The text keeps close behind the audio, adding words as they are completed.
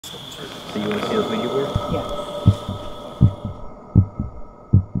So you want to see the Ouija board? Yes.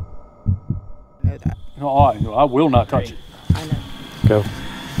 I know that. No, I will not touch it. I know. Go.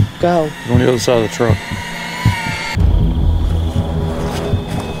 Go. On the other side of the truck.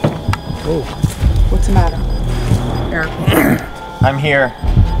 Oh. What's the matter? Eric. I'm here.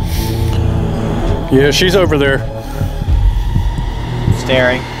 Yeah, she's over there.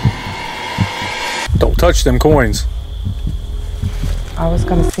 Staring. Don't touch them coins. I was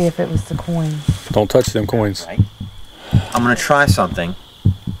going to see if it was the coin. Don't touch them coins. Right. I'm gonna try something,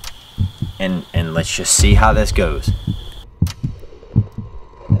 and let's just see how this goes.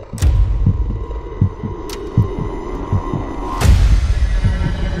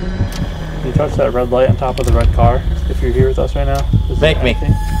 You touch that red light on top of the red car if you're here with us right now. Make me.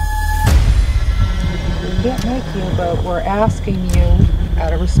 We can't make you, but we're asking you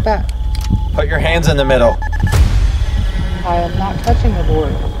out of respect. Put your hands in the middle. I am not touching the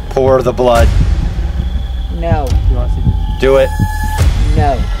board. Pour the blood. No. You want to see? Do it.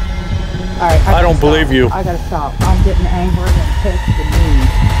 No. All right. I don't believe you. I gotta stop. I'm getting angry and pissed and mean.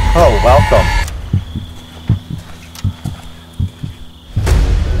 Oh, welcome.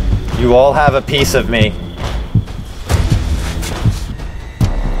 You all have a piece of me.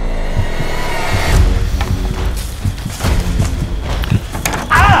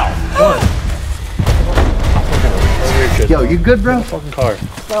 Yo, you good, bro? Fucking car.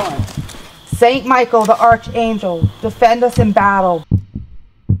 Going. Saint Michael, the Archangel, defend us in battle.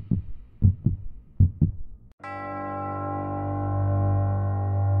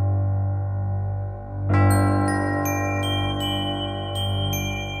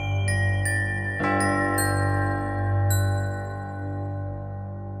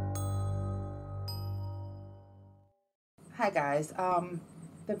 Hi guys,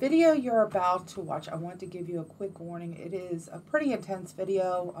 the video you're about to watch, I want to give you a quick warning. It is a pretty intense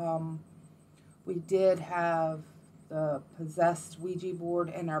video. We did have the possessed Ouija board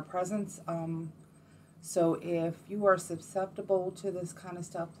in our presence. So if you are susceptible to this kind of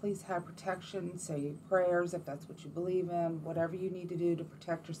stuff, please have protection. Say prayers if that's what you believe in. Whatever you need to do to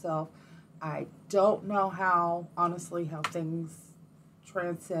protect yourself. I don't know how, honestly, how things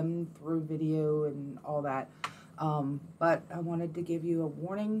transcend through video and all that. But I wanted to give you a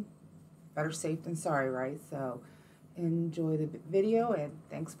warning. Better safe than sorry, right? So enjoy the video and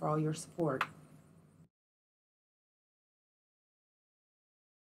thanks for all your support.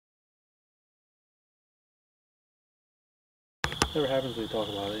 Never happens when you talk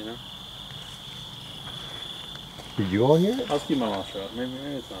about it, you know? Did you all hear it? I'll keep my mouth shut. Maybe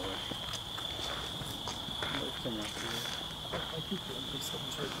it's not there.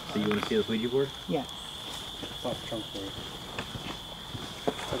 So you want to see the Ouija board? Yes. Pop the trunk for you.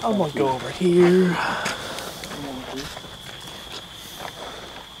 I'm gonna go over here.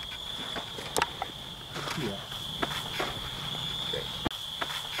 Yeah. Great.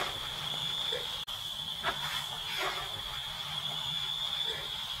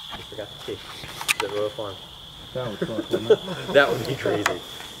 I forgot the key. The row farm. That was fun. That would be crazy.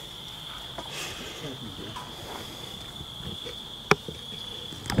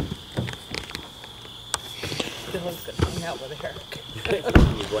 Dylan's gonna hang out with Eric.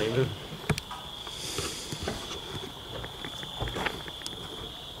 You blame him?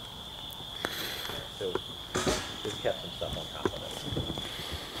 So, we've kept some stuff on top of it.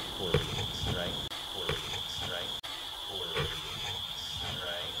 4 readings, right? 4 readings, right? 4 readings,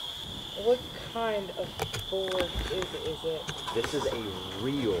 right? What kind of board is it? This is a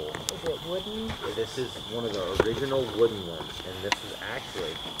real. Is it wooden? This is one of the original wooden ones, and this is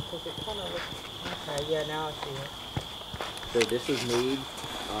actually. Does it kind of look... Okay, yeah, now I see it. So this was made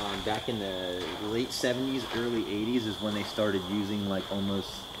back in the late 70s, early 80s is when they started using like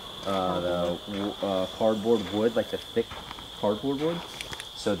almost the cardboard wood, like the thick cardboard wood.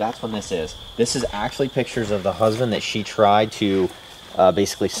 So that's when this is. This is actually pictures of the husband that she tried to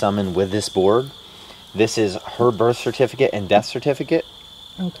basically summon with this board. This is her birth certificate and death certificate.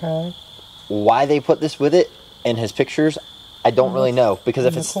 Okay. Why they put this with it and his pictures, I don't really know, because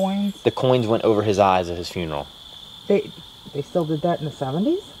if it's coins? the coins went over his eyes at his funeral. They still did that in the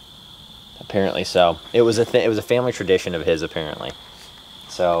 70s? Apparently so. It was a family tradition of his, apparently.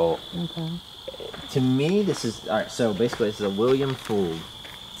 So, okay. To me, this is all right. So basically, this is a William Fuld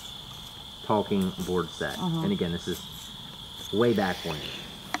talking board set, and again, this is way back when.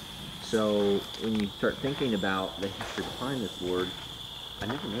 So when you start thinking about the history behind this board, I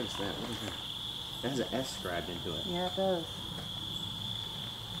never noticed that. What is that? That has an S scribed into it. Yeah, it does.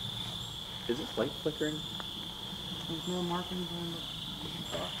 Is this light flickering? There's no markings on it.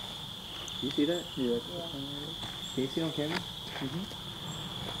 Do you see that? Yeah. Can you see it on camera?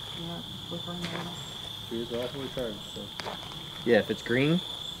 not flickering at all. It's all fully charged, so. Yeah, if it's green,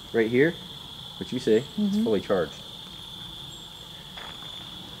 right here, which you see, it's fully charged.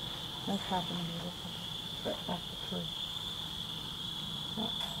 That's happening but off the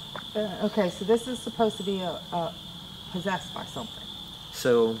tree. Okay, so this is supposed to be possessed by something.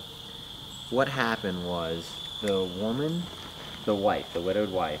 So, what happened was the woman, the wife, the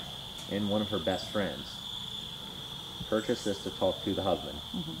widowed wife, and one of her best friends purchased this to talk to the husband.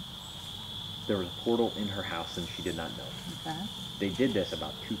 There was a portal in her house and she did not know. Okay. They did this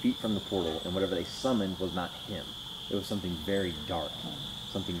about 2 feet from the portal, and whatever they summoned was not him. It was something very dark,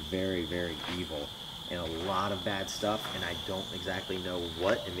 something very, very evil, and a lot of bad stuff, and I don't exactly know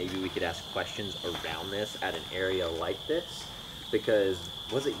what, and maybe we could ask questions around this at an area like this, because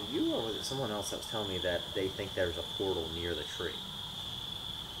was it you or was it someone else that was telling me that they think there's a portal near the tree?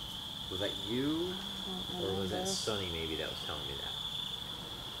 Was that you, or was it Sonny maybe that was telling me that?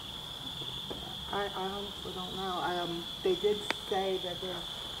 I honestly don't know. They did say that there's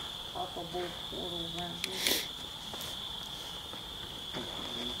a possible portal around here.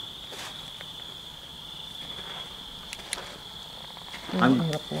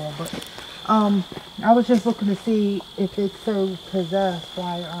 I was just looking to see if it's so possessed,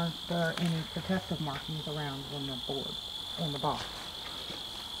 why aren't there any protective markings around on the board, on the box?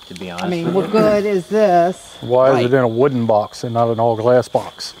 To be honest, I mean, what good is this? Why is it in a wooden box and not an all glass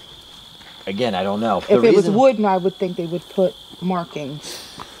box? Again, I don't know. If it was wooden, I would think they would put markings.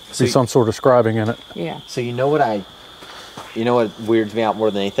 See some sort of scribing in it. Yeah. So you know what weirds me out more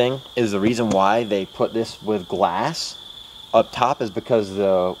than anything is the reason why they put this with glass up top is because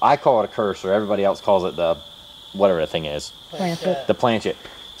I call it a cursor. Everybody else calls it the whatever the thing is. Planchet. The planchet.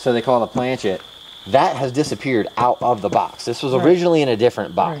 So they call it a planchet. That has disappeared out of the box. This was originally in a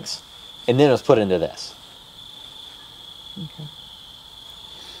different box, and then it was put into this. Okay.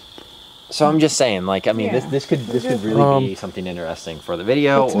 So I'm just saying, like, I mean, this could really be something interesting for the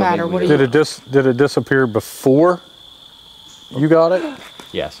video. What's the matter? What did it disappear before you got it?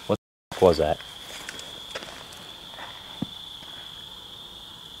 Yes. What the was that?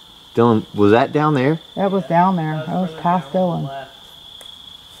 Dylan, was that down there? That was down there. That was past Dylan.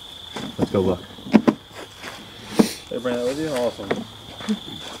 Let's go look. Hey, Brandon, that was you? Awesome.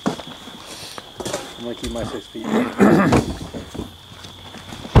 I'm going to keep my 6 feet.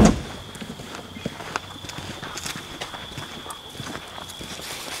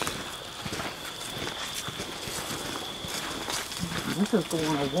 This is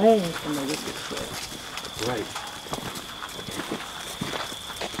going away from the wicked shit. Right.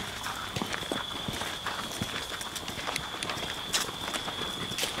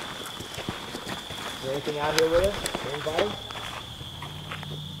 Is there anything out here with us? Anybody?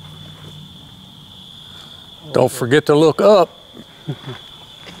 Don't forget to look up.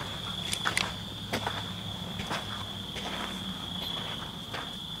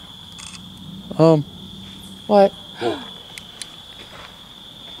 What?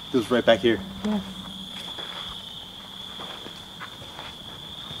 It was right back here. Yeah.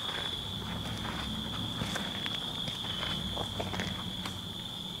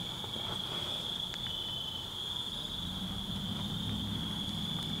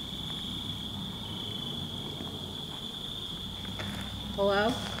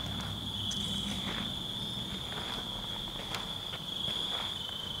 Hello?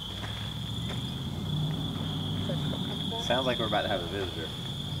 Sounds like we're about to have a visitor.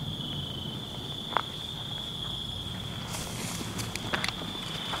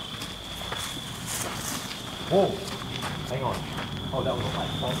 Whoa! Hang on. Oh, that was a light.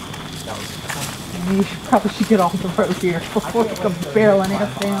 Oh, that was. You probably should get off the road here before you come barreling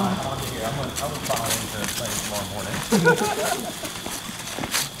us down. I'm gonna file an insurance claim tomorrow morning.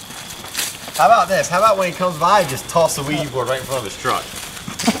 How about this? How about when he comes by, just toss the Ouija board right in front of his truck?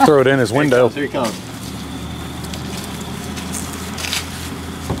 Throw it in his window. Here he comes.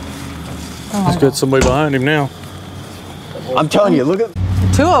 Let's get somebody behind him now. I'm telling you, look at.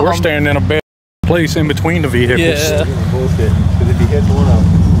 Two of We're them. standing in a bad place in between the vehicles. Yeah. Bullshit. Because if he hits one of them.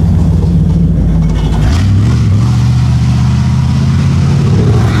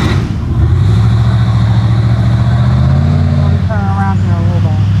 Turn around here a little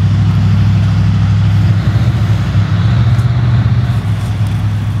bit.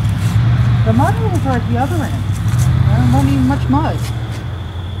 The mud holes are at the other end. There won't even much mud.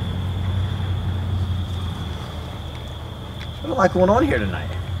 I don't like going on here tonight.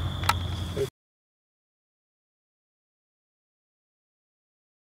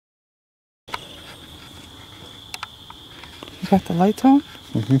 You got the lights on?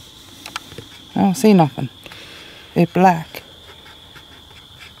 I don't see nothing. It's black.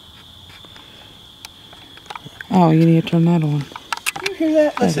 Oh, you need to turn that on. You hear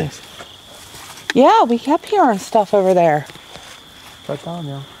that? Listen. Yeah, we kept hearing stuff over there. Right down,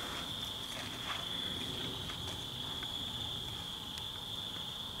 yeah.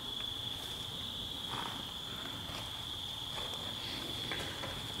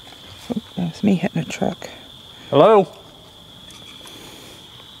 Oh, that's me hitting a truck. Hello?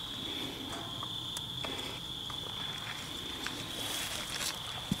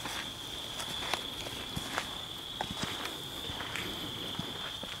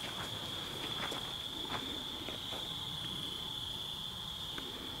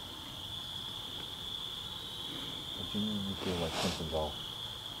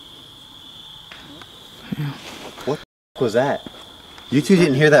 What was that? You two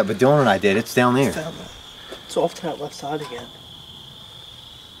didn't hear that, but Dylan and I did. It's down there. It's off to that left side again.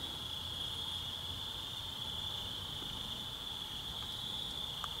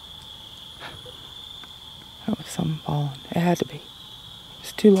 That was something falling. It had to be.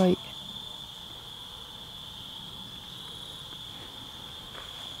 It's too late.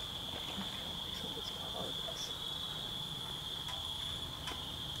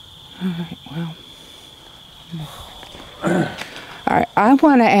 Alright, well. Alright, I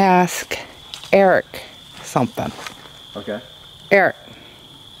want to ask Eric something. Okay. Eric,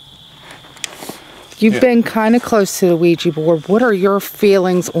 you've been kind of close to the Ouija board. What are your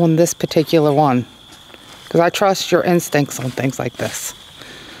feelings on this particular one? Because I trust your instincts on things like this.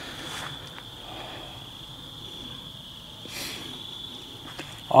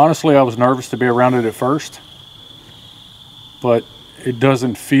 Honestly, I was nervous to be around it at first, but it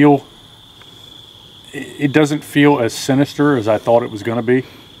doesn't feel as sinister as I thought it was going to be.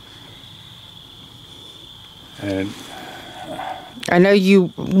 And I know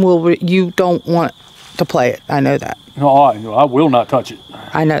you don't want to play it. I know that. no, I will not touch it.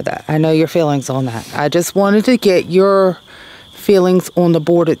 I know that. I know your feelings on that. I just wanted to get your feelings on the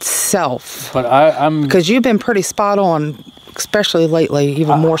board itself. But I'm because you've been pretty spot on, especially lately,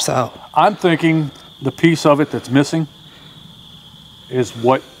 even more so. I'm thinking the piece of it that's missing is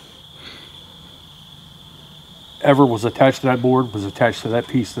what ever was attached to that board was attached to that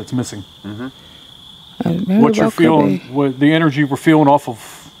piece that's missing. What you're feeling, what the energy we're feeling off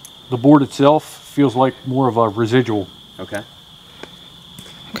of the board itself feels like more of a residual. Okay.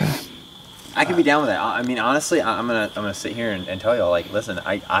 Okay. I can be down with that. I mean, honestly, I'm gonna sit here and tell y'all, like, listen,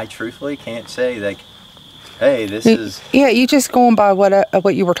 I truthfully can't say, like, hey, this is... Yeah, you just going by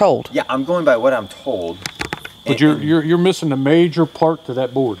what you were told. Yeah, I'm going by what I'm told. But you're missing a major part to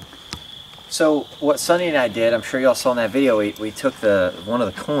that board. So what Sonny and I did, I'm sure y'all saw in that video, we took one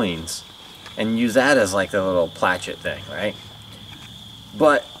of the coins and used that as like the little platchet thing, right?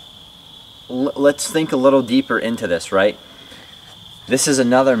 But let's think a little deeper into this, right? This is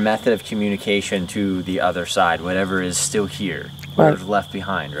another method of communication to the other side, whatever is still here, whatever's left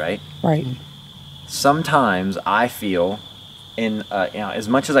behind, right? Right. Sometimes I feel, as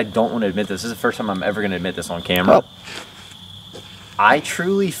much as I don't want to admit this is the first time I'm ever going to admit this on camera. I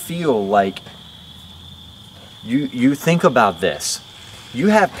truly feel like you think about this. You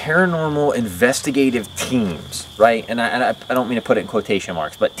have paranormal investigative teams, right? And I don't mean to put it in quotation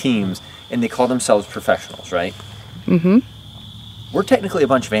marks, but teams, and they call themselves professionals, right? Mm-hmm. We're technically a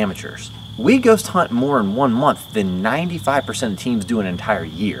bunch of amateurs. We ghost hunt more in 1 month than 95% of teams do an entire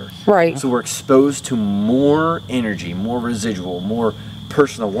year. Right. So we're exposed to more energy, more residual, more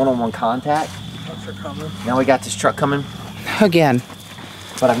personal one-on-one contact. Trucks are coming. Now we got this truck coming. Again.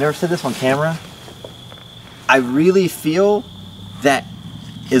 But I've never said this on camera. I really feel that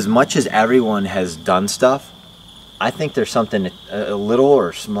as much as everyone has done stuff, I think there's something a little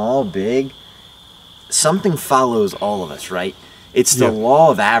or small, big, something follows all of us, right? It's the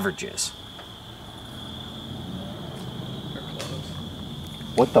law of averages.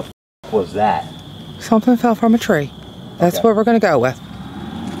 What the f was that? Something fell from a tree. That's what we're going to go with.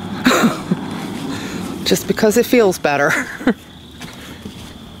 Just because it feels better.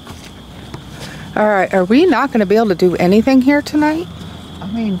 All right, are we not going to be able to do anything here tonight? I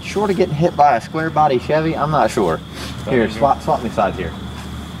mean, short of getting hit by a square body Chevy, I'm not sure. Here, swap me sides here.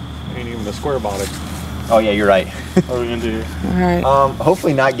 Ain't even the square body. Oh yeah, you're right. What are we gonna do? All right.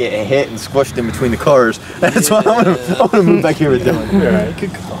 Hopefully not get hit and squished in between the cars. That's why I'm gonna move back here with Dylan. You're right.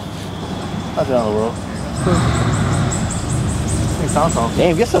 Good call. Not the end of the world. Hey, Tom.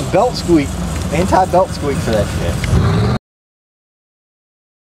 Damn, get some belt squeak, anti-belt squeak for that shit.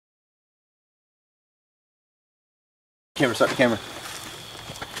 Camera, start the camera.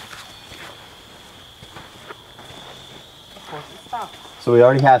 So we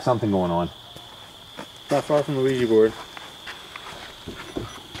already have something going on. Not far from the Ouija board.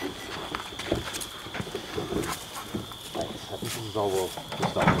 is all the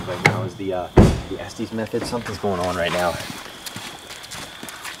stuff right now is the Estes method. Something's going on right now.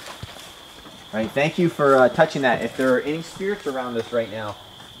 All right, thank you for touching that. If there are any spirits around us right now,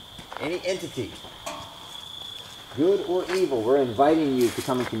 any entity, good or evil, we're inviting you to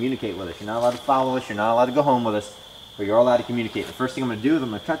come and communicate with us. You're not allowed to follow us. You're not allowed to go home with us, but you're allowed to communicate. The first thing I'm going to do is I'm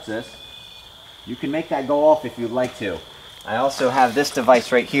going to touch this. You can make that go off if you'd like to. I also have this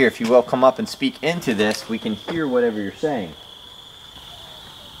device right here. If you will come up and speak into this, we can hear whatever you're saying.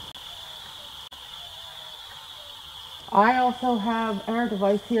 I also have our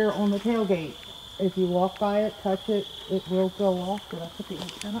device here on the tailgate. If you walk by it, touch it, it will go off. Did I put the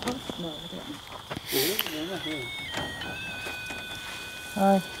antenna on? No, I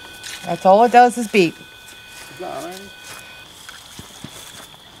didn't. That's all it does is beep. Is that alright?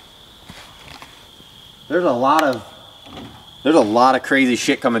 There's a lot of crazy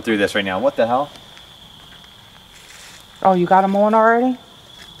shit coming through this right now. What the hell? Oh, you got them on already?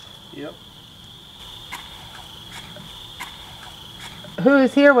 Yep. Who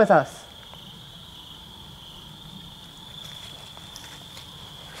is here with us?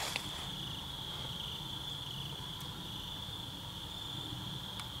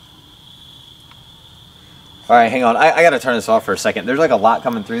 All right, hang on. I got to turn this off for a second. There's like a lot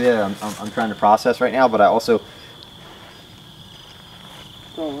coming through there. I'm trying to process right now, but I also...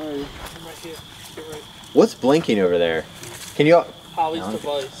 Don't worry. I'm right here. You're right. What's blinking over there? Can you... Holly's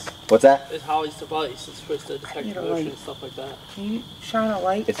device. What's that? It's Holly's device. It's supposed to detect motion and stuff like that. Can you shine a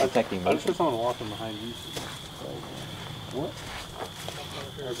light? It's detecting I motion. just heard someone walking behind you. What?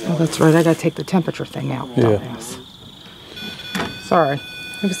 Oh, that's right. I got to take the temperature thing out. Yeah. Sorry.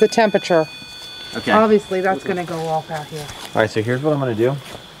 It was the temperature. Okay. Obviously, that's going to go off out here. All right, so here's what I'm going to do.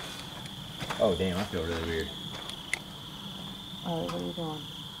 Oh, damn, I feel really weird. Oh, what are you doing?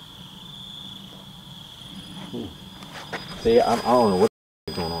 See, I don't know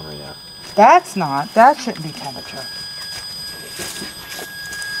what's going on right now. That shouldn't be temperature.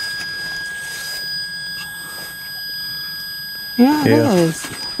 Yeah, it is.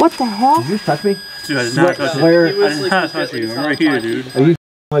 What the hell? Did you just touch me? Dude, I did not touch you. I did not touch you. I'm right here, dude. Are you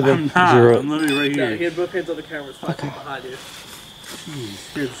with I'm not. I'm literally right Yeah, here. he had both hands on the camera. It's behind you. Jeez,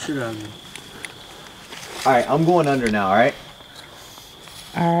 scared the shit out of me. All right, I'm going under now, all right?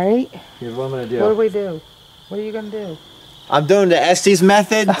 All right. Here's what I'm going to What do do. we do? What are you going to do? I'm doing the Estes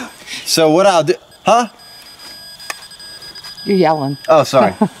method. So what I'll do... Huh? You're yelling. Oh,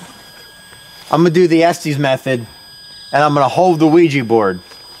 sorry. I'm going to do the Estes method, and I'm going to hold the Ouija board.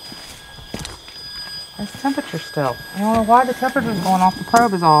 There's temperature still. I don't know why the temperature's going off. The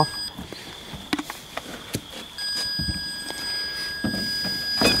probe is off.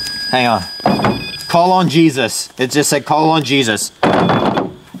 Hang on. Call on Jesus. It just said call on Jesus.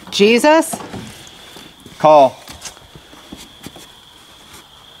 Jesus? Call.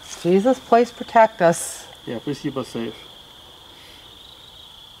 Jesus, please protect us. Yeah, please keep us safe.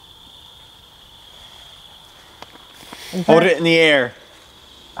 Hold it in the air.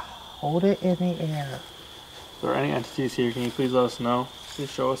 Hold it in the air. If there are any entities here, can you please let us know?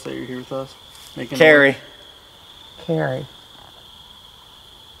 Please show us that you're here with us. Making Carrie. Carrie.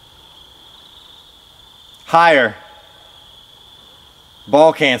 Higher.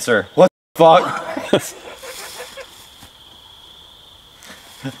 Ball cancer. What the fuck?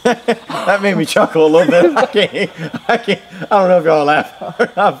 That made me chuckle a little bit. I don't know if y'all laugh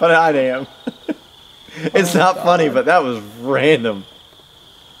or not, but I am. It's not funny, but that was random.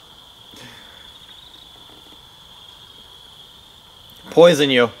 Poison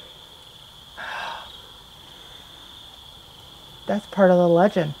you. That's part of the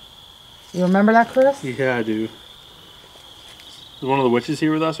legend. You remember that, Chris? Yeah, I do. Is one of the witches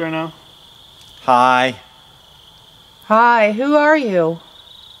here with us right now? Hi. Hi, who are you?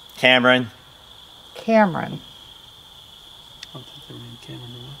 Cameron. Cameron. I don't think they were named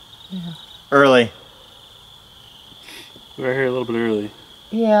Cameron. Yeah. Early. We were here a little bit early.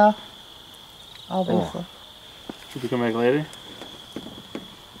 Yeah. Obviously. Should we come back later?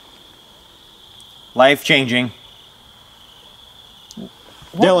 Life changing.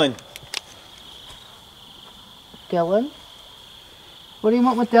 Dylan. Dylan? What do you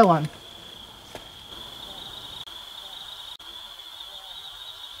want with Dylan?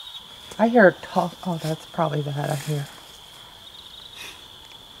 I hear talk. Oh, that's probably that I hear.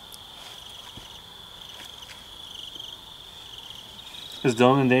 Is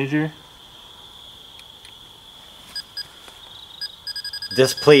Dylan in danger?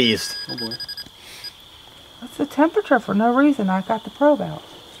 Displeased. Oh boy. What's the temperature for no reason? I got the probe out.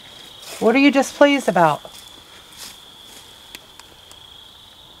 What are you displeased about?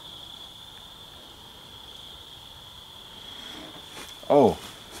 Oh.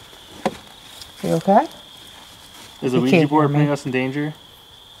 You okay? Is the You Ouija can't board hear me. putting us in danger?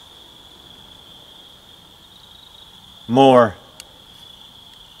 More.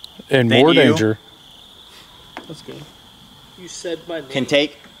 And Thank more you. danger. That's good. You said my name. Can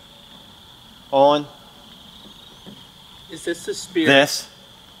take on Is this the spirit? this.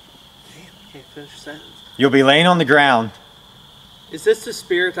 Damn, I can't finish the sentence. You'll be laying on the ground. Is this the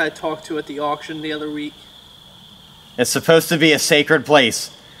spirit I talked to at the auction the other week? It's supposed to be a sacred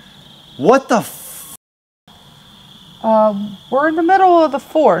place. What the f? We're in the middle of the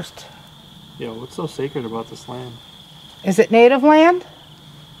forest. Yo, what's so sacred about this land? Is it native land?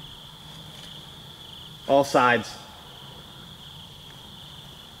 All sides.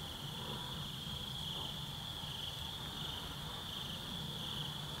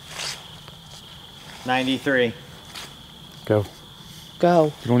 $93. Go.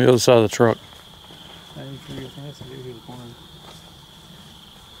 Go. Get on the other side of the truck. 93, I think that's the dude who was born.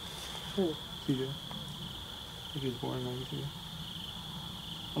 Who? TJ. I think he was born in 92.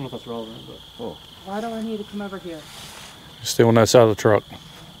 I don't know if that's relevant, but... Oh. Why do I need to come over here? Stay on that side of the truck.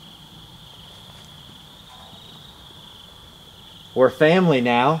 We're family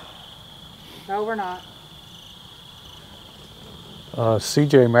now. No, we're not.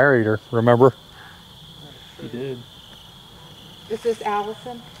 CJ married her, remember? He did. Is this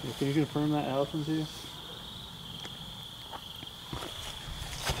Allison? Yeah, can you confirm that Allison's here?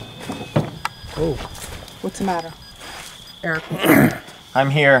 Oh. What's the matter? Eric. I'm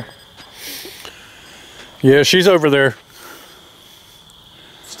here. Yeah, she's over there.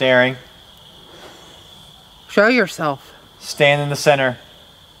 Staring. Show yourself. Stand in the center.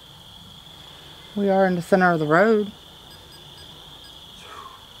 We are in the center of the road.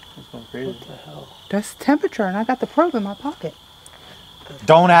 That's going crazy. What the hell? That's the temperature, and I got the probe in my pocket.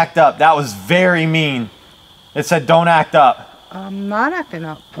 Don't act up. That was very mean. It said don't act up. I'm not acting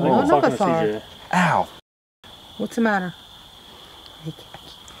up. I think I was None of talking us to are. CJ. Ow. What's the matter?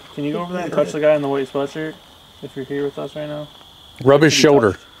 Can you go over there and touch the guy in the white sweatshirt? If you're here with us right now? Rub his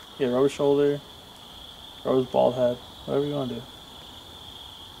shoulder. Yeah, rub his shoulder. Rub his bald head. Whatever you want to do.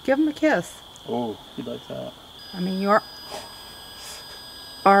 Give him a kiss. Oh, he'd like that. I mean, you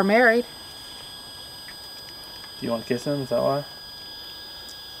are married. Do you want to kiss him? Is that why?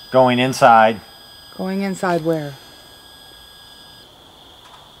 Going inside. Going inside where?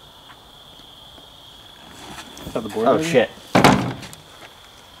 Is that the board Oh ready? shit.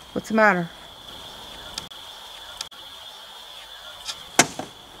 What's the matter?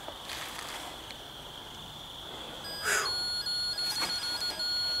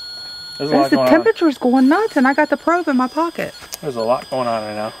 There's a lot The going on. temperature's going nuts, and I got the probe in my pocket. There's a lot going on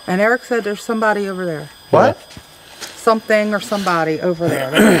right now. And Eric said there's somebody over there. What? Something or somebody over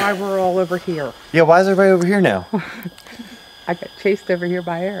there. That's why we're all over here. Yeah, why is everybody over here now? I got chased over here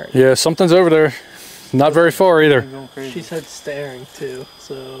by Eric. Yeah, something's over there. Not very far either. He's going crazy. She said staring too,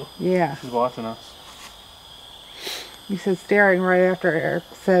 so... Yeah. She's watching us. You said staring right after Eric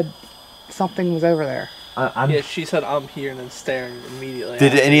said something was over there. Yeah, she said I'm here and then staring immediately.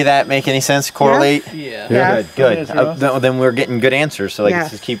 Did any of that make any sense? Correlate? Yeah. Yes. Good, Yes, good. yes. Then we're getting good answers. So like, Yes.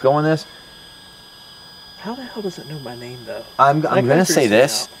 let's just keep going this. How the hell does it know my name though? I'm That gonna kinda say freaks me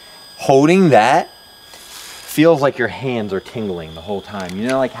this. out. Holding that feels like your hands are tingling the whole time. You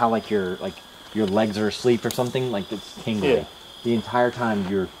know, like how your legs are asleep or something. Like it's tingling. Yeah. The entire time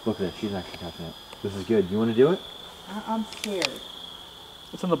you're look at it. She's actually touching it. This is good. You want to do it? I'm scared.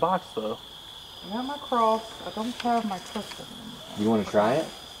 It's in the box though. I got my cross. I don't have my crystal. You want to try it?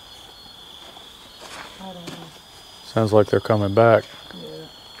 I don't know. Sounds like they're coming back. Yeah.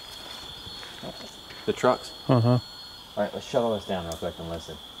 The trucks. Uh-huh. All right, let's shut all this down real quick and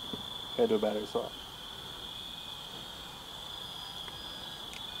listen. Gotta do a battery swap.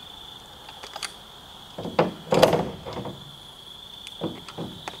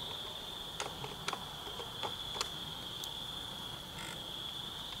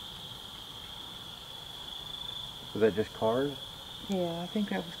 Was that just cars? Yeah, I think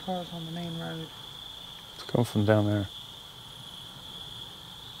that was cars on the main road. It's coming from down there.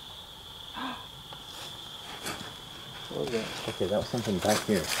 What was that? Okay, that was something back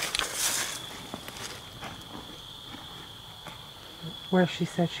here. Where she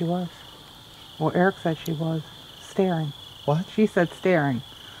said she was. Well, Eric said she was. Staring. What? She said staring.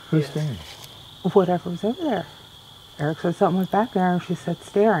 Who's staring? Whatever was over there. Eric said something was back there, and she said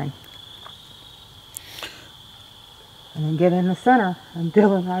staring. And then get in the center, and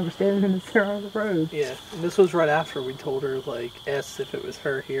Dylan and I were standing in the center of the road. Yeah, and this was right after we told her, like, asked if it was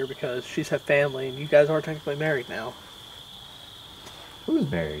her here because she's had family and you guys are technically married now. Who's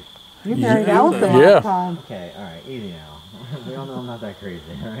married? You married Allison last time. Okay, alright, easy now. We all know I'm not that crazy,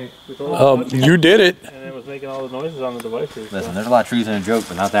 alright? You did it. And it was making all the noises on the devices. Listen, there's a lot of truth in a joke,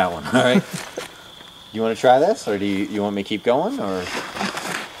 but not that one, alright? You want to try this, or do you want me to keep going, or?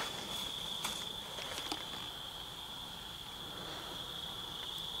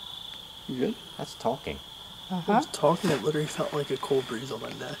 You good? That's talking. I was talking, it literally felt like a cold breeze on my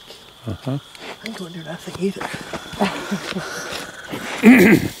neck. I ain't going near that thing either.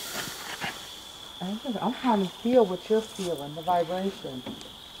 I'm trying to feel what you're feeling, the vibration.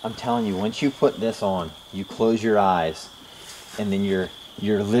 I'm telling you, once you put this on, you close your eyes, and then you're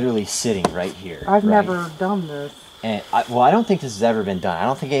literally sitting right here. I've never done this. And I don't think this has ever been done. I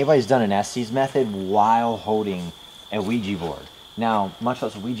don't think anybody's done an Estes method while holding a Ouija board. Now, much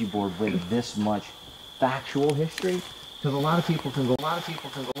less a Ouija board with this much factual history, because a lot of people can go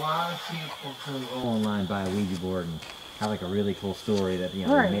online, buy a Ouija board and have like a really cool story that they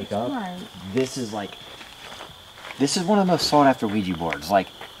make up. Right. This is one of the most sought after Ouija boards. Like,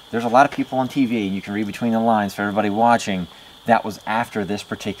 there's a lot of people on TV, and you can read between the lines for everybody watching, that was after this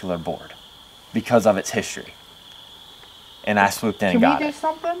particular board because of its history. And I swooped in and got it. Can we do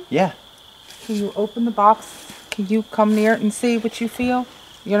something? Yeah. Can you open the box? Can you come near it and see what you feel?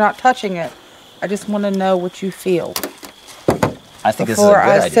 You're not touching it. I just want to know what you feel. I think this is a good idea. Before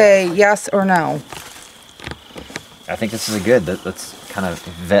I say yes or no. I think this is a good. Let's kind of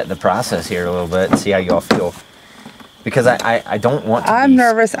vet the process here a little bit and see how you all feel. Because I don't want to I'm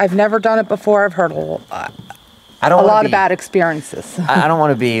nervous. I've never done it before. I've heard a lot of bad experiences. I don't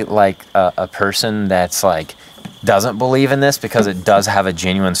want to be like a person that's like doesn't believe in this, because it does have a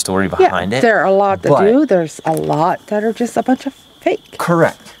genuine story behind it. There are a lot that do. There's a lot that are just a bunch of fake.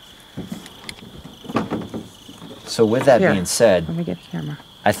 Correct. So with that being said, let me get a camera.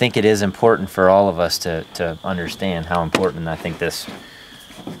 I think it is important for all of us to understand how important I think this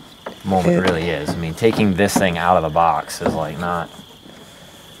moment really is. I mean, taking this thing out of the box is like not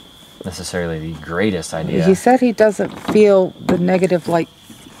necessarily the greatest idea. He said he doesn't feel the negative light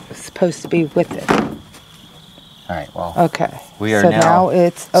supposed to be with it. All right, well, okay. We are now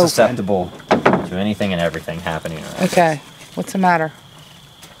it's susceptible to anything and everything happening around Okay, what's the matter?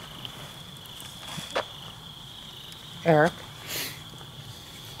 Eric?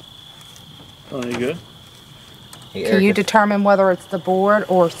 Oh, you good? Hey, Can you determine whether it's the board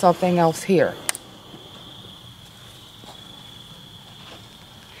or something else here?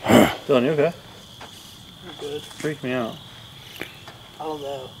 Dylan, you okay? I'm good. Freak me out. I don't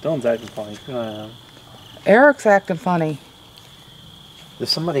know. Dylan's acting funny. Eric's acting funny. There's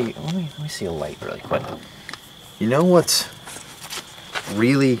somebody, let me see a light really quick. You know what's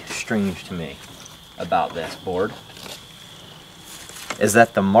really strange to me about this board? Is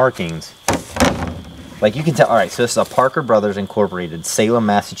that the markings, like you can tell, all right, so this is a Parker Brothers Incorporated, Salem,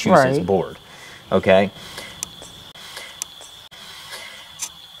 Massachusetts board, okay?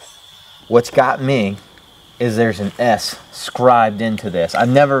 What's got me is there's an S scribed into this. I've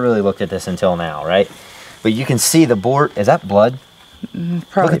never really looked at this until now, right? But you can see the board. Is that blood?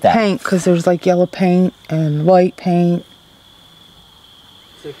 Probably paint, because there's like yellow paint and white paint.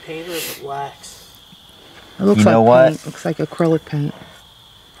 Is it paint or is it wax? It looks like paint. It looks like acrylic paint.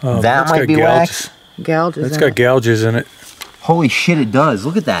 That might be wax. Gouges. It's got gouges in it. Holy shit, it does.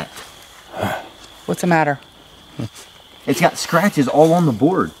 Look at that. What's the matter? It's got scratches all on the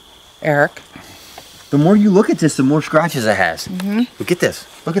board. Eric? The more you look at this, the more scratches it has. Look at this.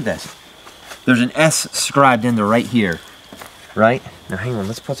 Look at this. There's an S scribed into right here. Right? Now hang on,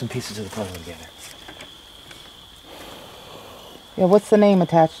 let's put some pieces of the puzzle together. Yeah, what's the name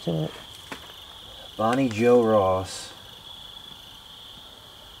attached to it? Bonnie Jo Ross.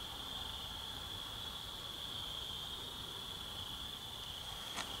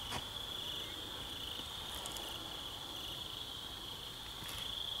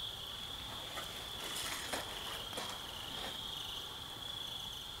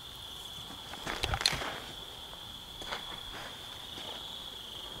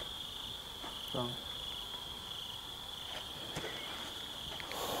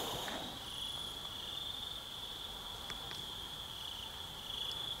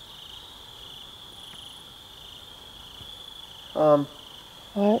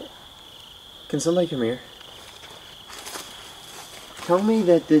 What? Can somebody come here? Tell me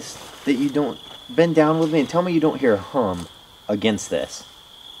that you don't, bend down with me and tell me you don't hear a hum against this.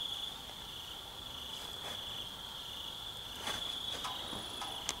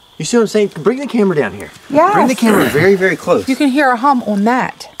 You see what I'm saying? Bring the camera down here. Yes. Bring the camera very, very close. You can hear a hum on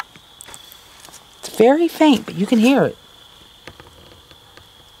that. It's very faint, but you can hear it.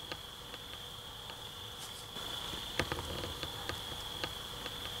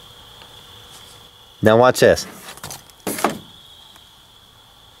 Now watch this.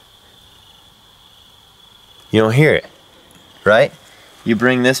 You don't hear it, right? You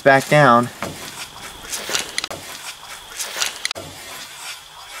bring this back down.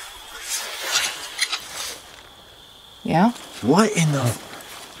 Yeah? What in the...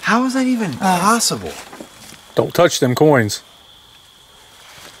 How is that even possible? Don't touch them coins.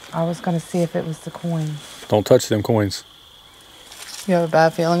 I was going to see if it was the coins. Don't touch them coins. You have a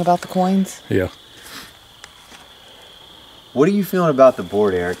bad feeling about the coins? Yeah. What are you feeling about the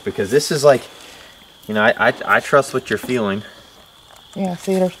board, Eric? Because this is like, you know, I trust what you're feeling. Yeah,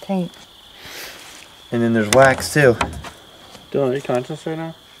 see, there's paint. And then there's wax too. Dylan, are you conscious right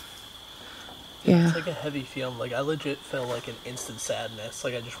now? Yeah. It's like a heavy feeling. Like, I legit feel like an instant sadness.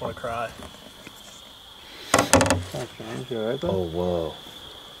 Like, I just want to cry. That's strange. You alright, Oh, whoa.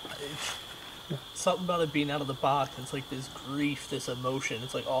 Something about it being out of the box. It's like this grief, this emotion.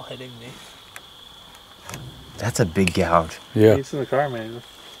 It's like all hitting me. That's a big gouge. Yeah. It's in the car, man. Just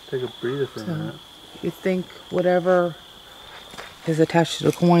take a breather for a minute. You think whatever is attached to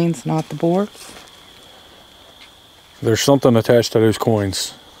the coins, not the board? There's something attached to those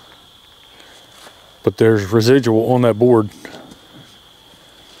coins. But there's residual on that board.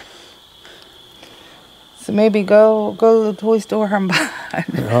 So maybe go to the toy store and buy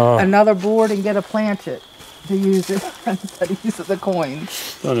another board and get a planchet to use it instead of using the coins.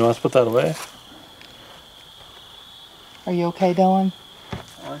 Dylan, you want us to put that away? Are you okay, Dylan?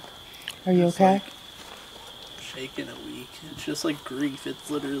 Are you okay? Like, shaking a week. It's just like grief. It's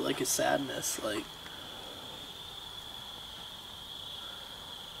literally like a sadness. Like,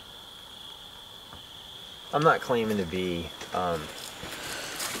 I'm not claiming to be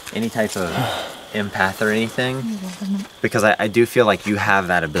any type of empath or anything, because I do feel like you have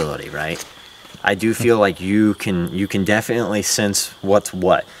that ability, right? I do feel like you can definitely sense what's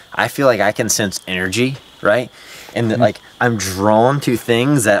what. I feel like I can sense energy, right? And that, like, I'm drawn to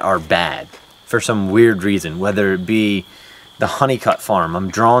things that are bad for some weird reason, whether it be the honeycut farm. I'm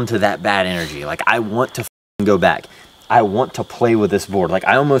drawn to that bad energy. Like, I want to go back. I want to play with this board. Like,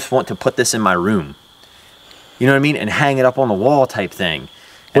 I almost want to put this in my room. You know what I mean? And hang it up on the wall type thing.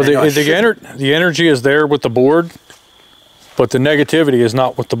 Well, the energy is there with the board, but the negativity is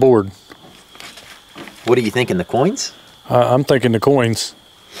not with the board. What are you thinking, the coins? I'm thinking the coins.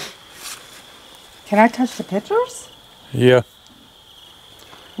 Can I touch the pictures? Yeah.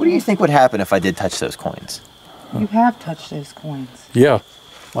 What do you think would happen if I did touch those coins? You have touched those coins. Yeah.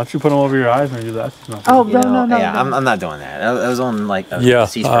 Why don't you put them over your eyes and do that? Oh, You know, no. Yeah, I'm not doing that. I was on like a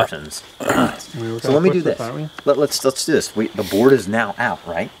deceased person's eyes. So let me do this. Let's do this. The board is now out,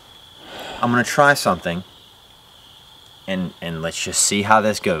 right? I'm gonna try something, and let's just see how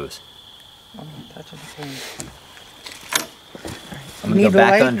this goes. I'm touching the coins. I'm gonna go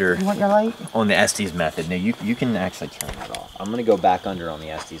back light? under You want your light? on the Estes method. No, you can actually turn that off. I'm gonna go back under on the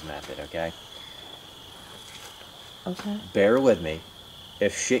Estes method, okay? Okay. Bear with me.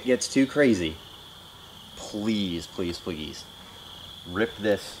 If shit gets too crazy, please, please, please, rip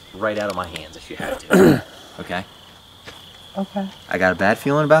this right out of my hands if you have to. Okay? Okay. I got a bad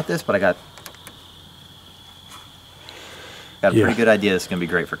feeling about this, but I got a pretty good idea this is going to be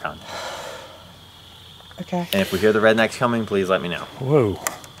great for content. Okay. And if we hear the rednecks coming, please let me know. Whoa.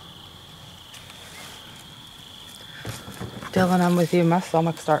 Dylan, I'm with you. My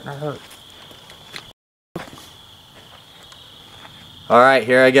stomach's starting to hurt. All right,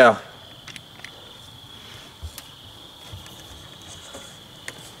 here I go.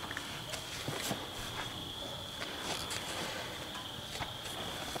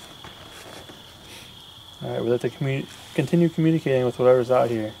 All right, we'd like to continue communicating with whatever's out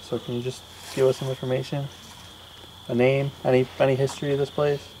here. So can you just give us some information? A name? Any history of this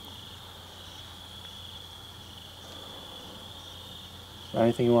place?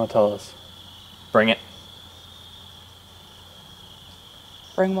 Anything you want to tell us? Bring it.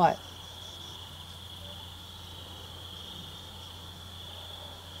 Bring what?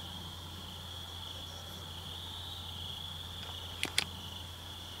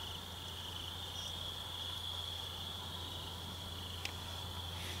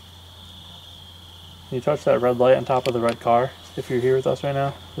 Can you touch that red light on top of the red car if you're here with us right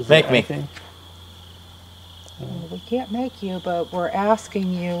now? Make me. Well, we can't make you, but we're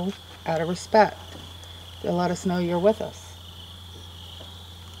asking you out of respect to let us know you're with us.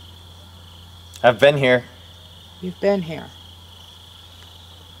 I've been here. You've been here.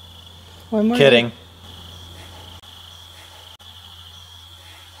 When were Kidding. You?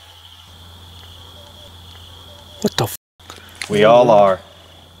 What the f? We all are.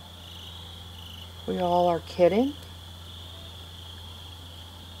 We all are kidding.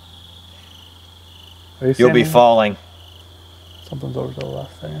 You'll be falling. Something's over to the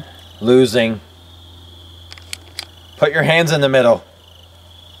left there. Losing. Put your hands in the middle.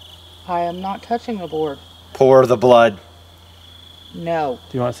 I am not touching the board. Pour the blood. No.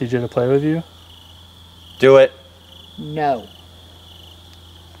 Do you want CJ to play with you? Do it. No.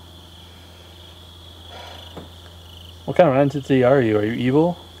 What kind of entity are you? Are you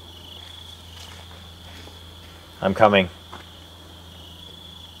evil? I'm coming.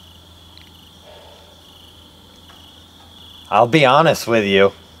 I'll be honest with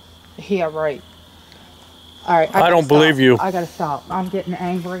you. Yeah, right. All right. I don't believe you. I gotta stop. I'm getting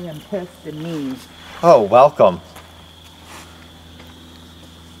angry and pissed and mean. Oh, welcome.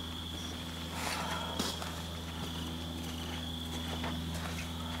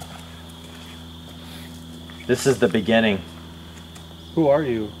 This is the beginning. Who are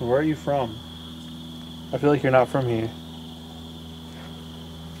you? Where are you from? I feel like you're not from here.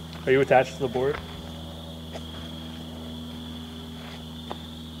 Are you attached to the board?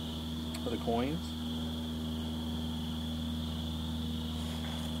 For the coins?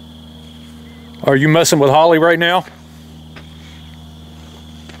 Are you messing with Holly right now?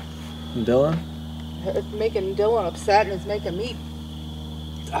 And Dylan? It's making Dylan upset and it's making me.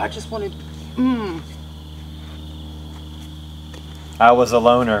 I just wanted. I was a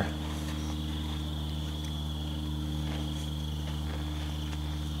loner.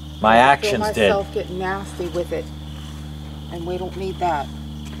 My actions I feel myself getting nasty with it, and we don't need that.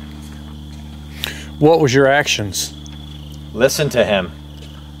 What was your actions? Listen to him.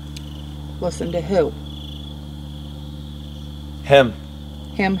 Listen to who? Him.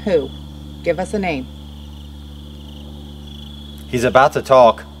 Him who? Give us a name. He's about to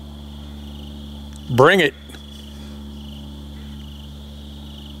talk. Bring it.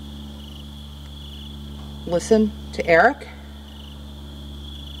 Listen to Eric?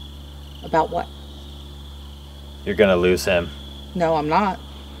 About what? You're gonna lose him. No, I'm not.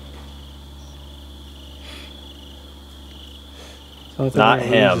 Not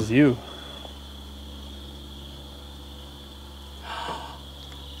him. Is you.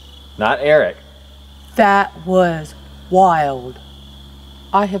 Not Eric. That was wild.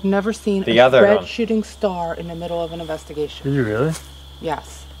 I have never seen The a other red one. shooting star in the middle of an investigation. Did you really?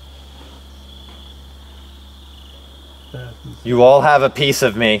 Yes. You all have a piece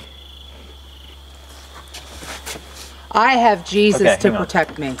of me. I have Jesus Okay, to hang on.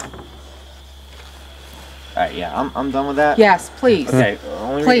 protect me. Alright, yeah, I'm done with that. Yes, please. Okay,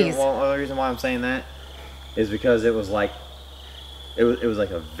 only Please. reason why I'm saying that is because it was like, it was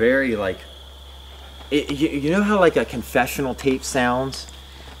like a very like, you know how like a confessional tape sounds,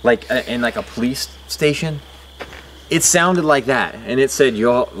 like in like a police station. It sounded like that, and it said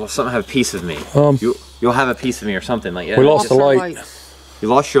you'll something have a piece of me. You'll have a piece of me or something like that. We lost the light. Lights. You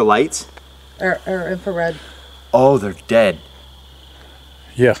lost your lights? Or infrared. Oh, they're dead.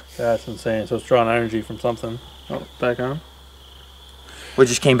 Yeah. That's insane. So it's drawing energy from something. Oh, back on? What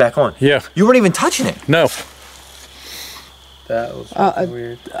just came back on? Yeah. You weren't even touching it. No. That was fucking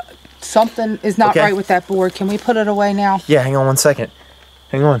weird. Something is not Okay. right with that board. Can we put it away now? Yeah, hang on 1 second.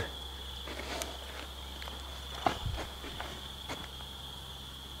 Hang on.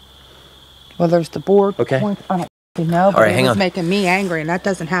 Well, there's the board. Okay. Point. I don't know, but All right, it hang was on. making me angry, and that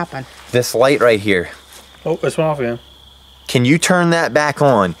doesn't happen. This light right here. Oh, this went off again. Can you turn that back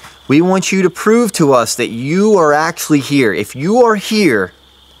on? We want you to prove to us that you are actually here. If you are here,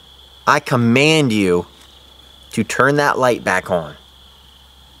 I command you to turn that light back on.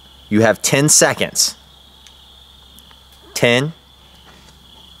 You have 10 seconds. 10,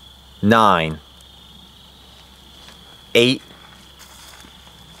 9, 8,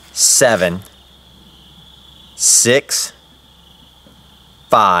 7, 6,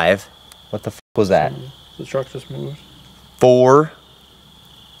 5. What the f was that? The truck just moved. 4,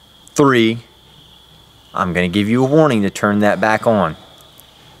 3. I'm going to give you a warning to turn that back on.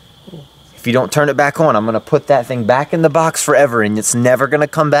 If you don't turn it back on, I'm going to put that thing back in the box forever and it's never going to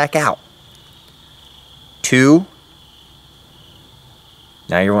come back out. 2.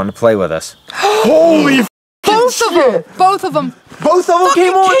 Now you're wanting to play with us. Holy Both of them. Both of them. Both of them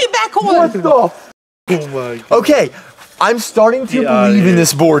came on? Came back on. What the f? Oh my god. Okay, I'm starting to believe in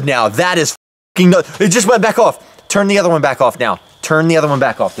this board now. That is f***ing nuts. It just went back off. Turn the other one back off now. Turn the other one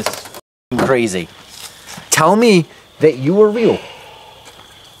back off. This is f***ing crazy. Tell me that you are real.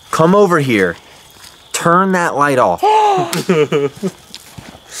 Come over here. Turn that light off. Alright,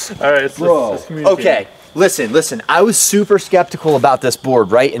 let's communicate. Okay, listen. I was super skeptical about this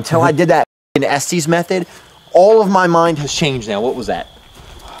board, right? Until I did that in Estes method. All of my mind has changed now. What was that?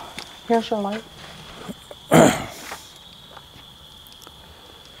 Here's your light.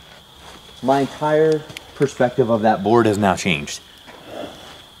 My entire perspective of that board has now changed.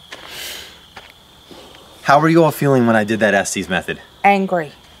 How were you all feeling when I did that Estes method?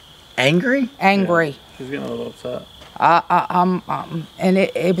 Angry. Angry? Angry. Yeah, she's getting a little upset. And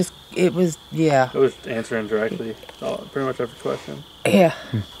it was, yeah. It was answering directly, pretty much every question. Yeah.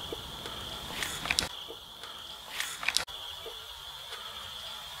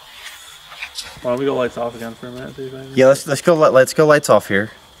 Why don't we go lights off again for a minute? See if anything... Yeah, let's go lights off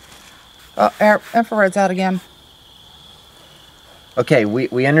here. Infrared's out again. Okay,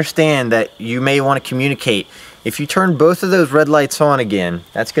 we understand that you may want to communicate. If you turn both of those red lights on again,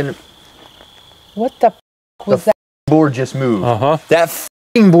 that's gonna... What the f was that? Board just moved. Uh-huh. That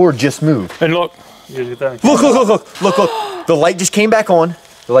f***ing board just moved. And look. You guys get that? Look. The light just came back on.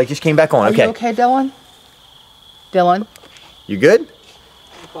 The light just came back on. Okay. Are you okay, Dylan? Dylan? You good?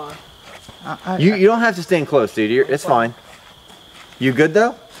 Fine. You don't have to stand close, dude. It's fine. You good,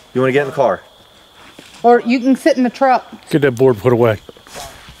 though? You want to get in the car? Or you can sit in the truck. Get that board put away.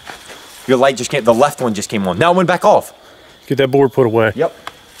 Your light just came, the left one just came on. Now it went back off. Get that board put away. Yep.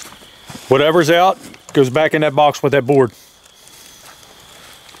 Whatever's out goes back in that box with that board.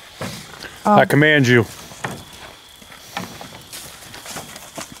 I command you.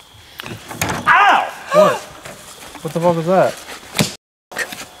 Ow! What? What the fuck was that?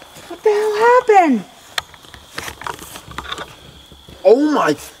 What the hell happened? Oh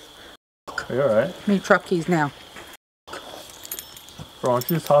my... Are you alright? Need truck keys now. Bro, why don't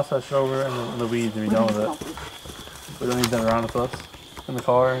you just toss that shit over in the weeds and be done with it? We don't need that around with us. In the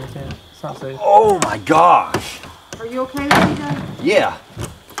car or anything. It's not safe. Oh my gosh. Are you okay, TJ? Yeah.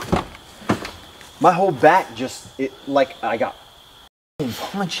 My whole back just, like I got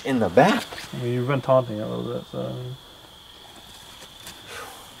punched in the back. I mean, you've been taunting it a little bit, so...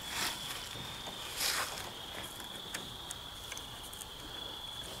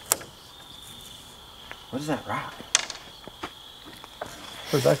 What is that rock?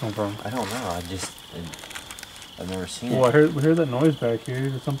 Where'd that come from? I don't know. I've never seen Well, it. we heard that noise back here.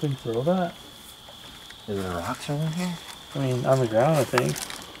 Did something throw that? Is there rocks around here? I mean, on the ground, I think.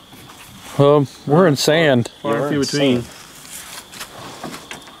 We're in sand. Far in between.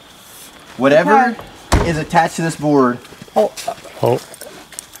 Whatever is attached to this board.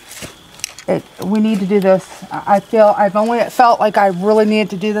 We need to do this. I've only felt like I really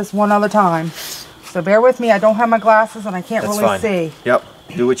needed to do this one other time. So bear with me. I don't have my glasses and I can't really see. Yep.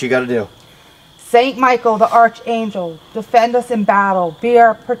 Do what you got to do. Saint Michael, the archangel, defend us in battle. Be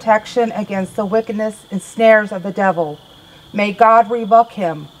our protection against the wickedness and snares of the devil. May God rebuke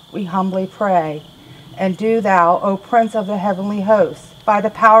him, we humbly pray. And do thou, O Prince of the heavenly hosts, by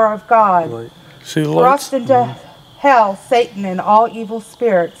the power of God, See the thrust lights? into hell Satan and all evil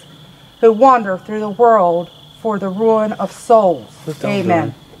spirits who wander through the world for the ruin of souls.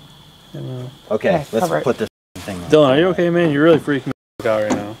 Amen. Okay, let's cover it. put this thing on. Dylan, are you okay, man? You're really freaking me out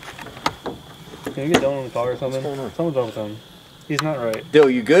right now. Can you get Dylan in the car or something? Someone's wrong with him. He's not right. Dill,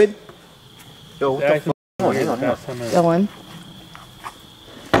 you good? Yo, what Yeah, the fuck? Hang on. Dylan.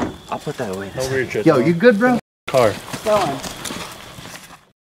 I'll put that away. No weird shit. Yo, Dylan. you good, bro? Car. Dylan.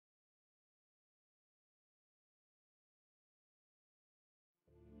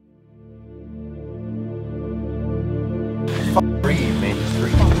 Breathe, man. Just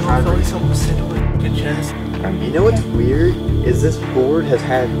breathe. Try to breathe. You know what's weird is this board has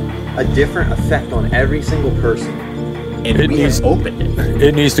had a different effect on every single person, and we have opened it.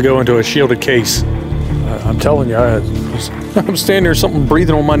 It needs to go into a shielded case. I'm telling you, I'm standing there, something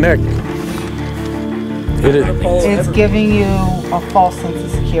breathing on my neck. It's giving you a false sense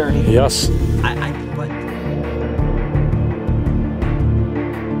of security. Yes. But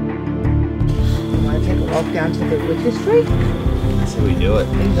You want to take a walk down to the Witches Street? I say we do it.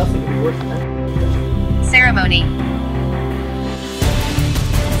 I think nothing could be worse than that. Ceremony.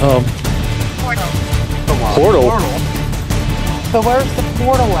 Portal. Portal. So where's the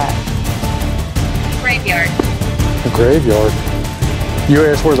portal at? Graveyard. The graveyard. You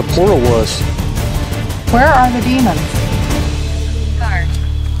asked where the portal was. Where are the demons?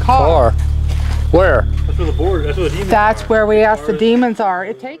 Car. Where? That's where the board, that's where the demons That's are. where we asked the demons are.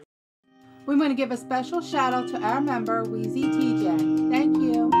 We want to give a special shout out to our member, Wheezy TJ.